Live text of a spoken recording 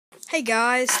Hey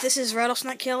guys, this is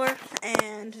Rattlesnake Killer,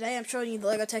 and today I'm showing you the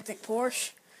Lego Technic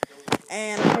Porsche.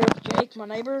 And I'm here with Jake, my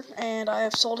neighbor, and I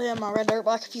have sold him my red dirt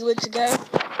bike a few weeks ago.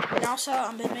 And also,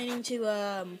 I've been meaning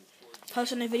to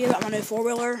post a new video about my new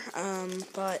four-wheeler,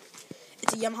 but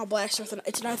it's a Yamaha Blaster.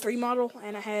 It's an 03 model,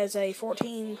 and it has a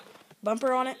 14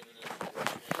 bumper on it.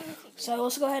 So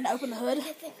let's go ahead and open the hood,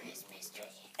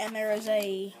 and there is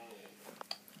a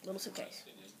little suitcase.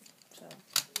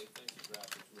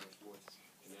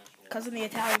 Because in the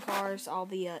Italian cars, all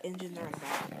the engines are in the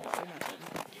back.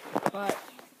 But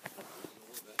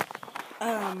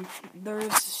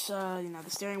there's the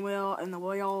steering wheel and the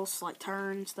wheels, like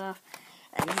turn stuff,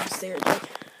 and you can steer it. Like,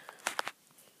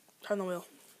 turn the wheel.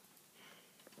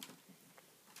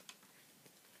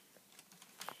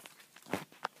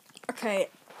 Okay,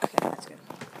 that's good.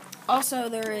 Also,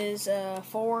 there is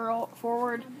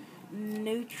forward,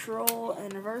 neutral,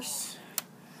 and reverse.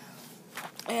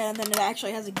 And then it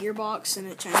actually has a gearbox, and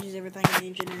it changes everything in the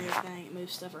engine and everything. It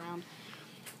moves stuff around.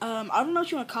 I don't know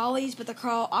what you want to call these, but I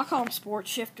call them sports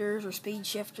shifters or speed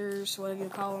shifters, whatever you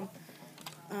call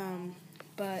them.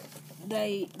 But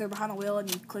they're behind the wheel,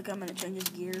 and you click them, and it changes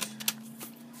gears.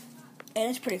 And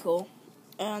it's pretty cool.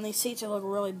 And these seats look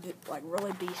really beast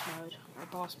mode, or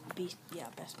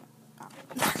best mode.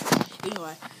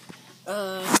 Anyway,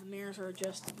 the mirrors are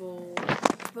adjustable.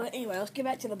 But anyway, let's get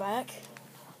back to the back.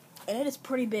 And it is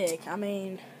pretty big. I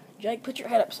mean, Jake, put your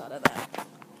head upside of that.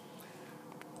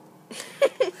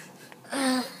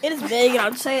 It is big, and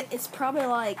I'd say it's probably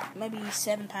like maybe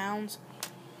 7 pounds.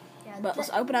 Yeah, but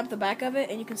let's open up the back of it,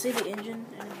 and you can see the engine,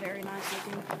 and it's very nice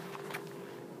looking.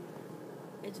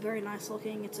 It's very nice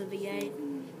looking. It's a V8.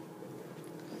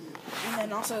 And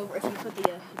then also, if you put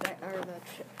the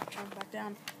trunk back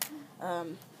down,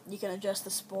 you can adjust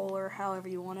the spoiler however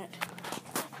you want it.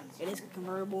 It is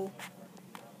convertible,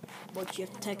 but you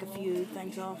have to take a few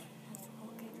things off.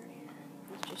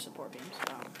 It's just support beams.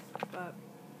 But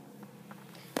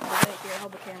here,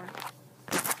 hold the camera.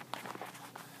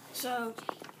 So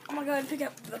I'm gonna go ahead and pick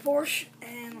up the Porsche,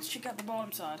 and let's check out the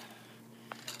bottom side.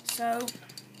 So,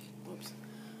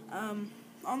 on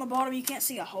the bottom you can't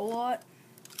see a whole lot,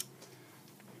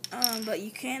 but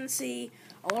you can see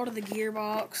a lot of the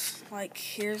gearbox. Like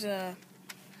here's a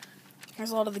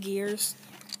lot of the gears.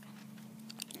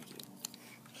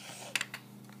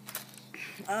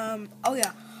 Oh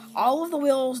yeah, all of the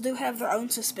wheels do have their own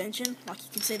suspension. Like you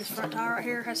can see, this front tire right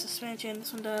here has suspension.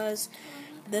 This one does.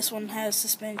 This one has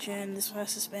suspension. This one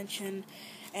has suspension.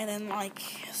 And then, like,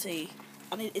 see,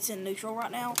 it's in neutral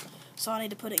right now, so I need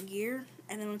to put it in gear.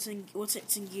 And then once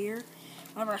it's in gear,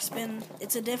 whenever I spin,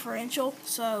 it's a differential.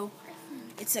 So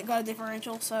it's got a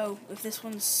differential. So if this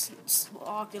one's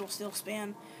locked, it'll still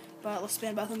spin. But let's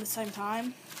spin both of them at the same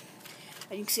time,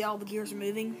 and you can see all the gears are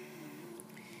moving.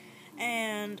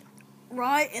 And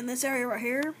right in this area right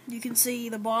here, you can see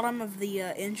the bottom of the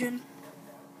engine.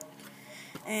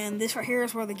 And this right here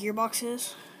is where the gearbox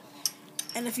is.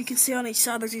 And if you can see on each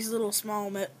side, there's these little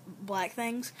small black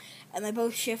things. And they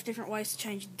both shift different ways to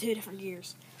change 2 different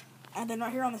gears. And then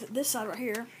right here on this side right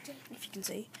here, if you can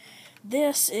see,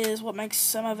 this is what makes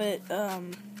some of it,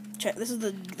 this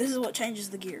is what changes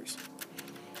the gears.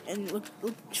 And look,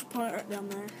 she'll put it right down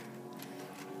there.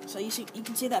 So you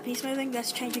can see that piece moving.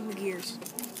 That's changing the gears.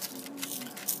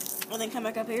 And then come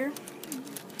back up here,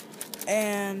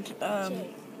 and let's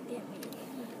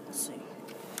see.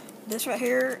 This right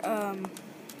here,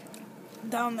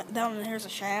 down in here's a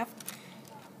shaft.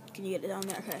 Can you get it down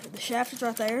there? Okay, the shaft is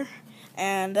right there,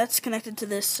 and that's connected to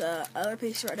this other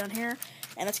piece right down here,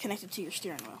 and that's connected to your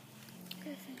steering wheel.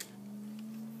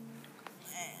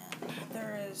 And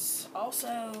there is also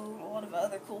a lot of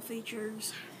other cool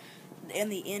features in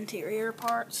the interior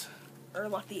parts, or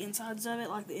like the insides of it,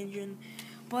 like the engine.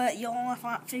 But you'll only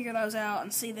figure those out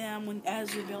and see them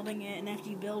as you're building it, and after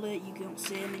you build it, you don't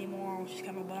see them anymore, which is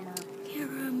kind of a bummer.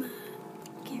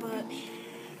 But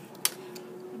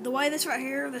the way this right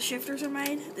here, the shifters are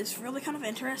made, is really kind of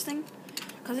interesting,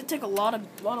 because it took a lot of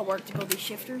work to build these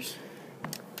shifters.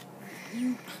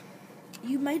 You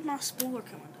made my spoiler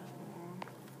come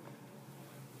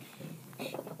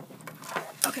undone.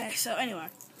 Okay, so anyway.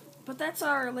 But that's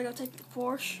our Lego Technic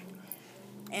Porsche,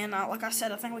 and like I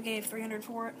said, I think we gave $300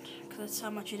 for it, because that's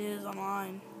how much it is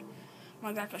online. I'm not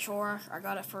exactly sure. I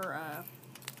got it for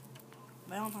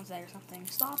Valentine's Day or something.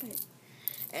 Stop it.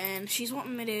 And she's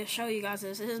wanting me to show you guys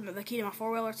this. This is the key to my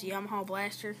four-wheeler. It's a Yamaha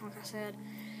Blaster, like I said.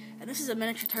 And this is a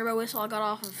miniature turbo whistle I got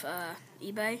off of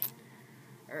eBay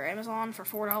or Amazon for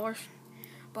 $4.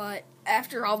 But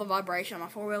after all the vibration on my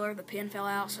four-wheeler, the pin fell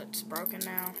out, so it's broken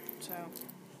now. So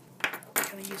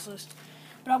kind of useless.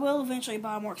 But I will eventually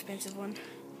buy a more expensive one.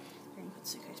 put the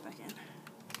suitcase back in.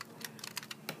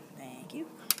 Thank you.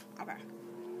 Okay.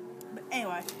 But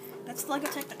anyway, that's the Lego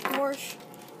Technic Porsche,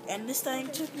 and this thing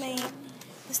took me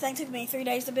 3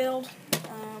 days to build.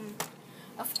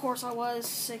 Of course, I was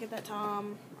sick at that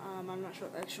time. I'm not sure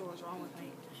what extra was wrong with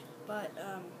me, but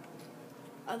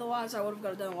otherwise I would have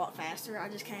got it done a lot faster. I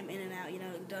just came in and out,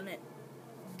 done it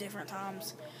different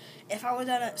times. If I would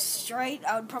have done it straight,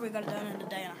 I would probably got it done in a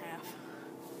day and a half.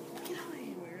 Get out of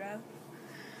here,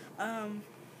 weirdo.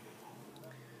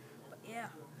 But yeah.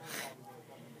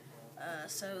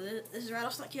 So this is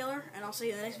Rattlesnake Killer, and I'll see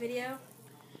you in the next video.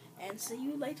 And see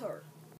you later.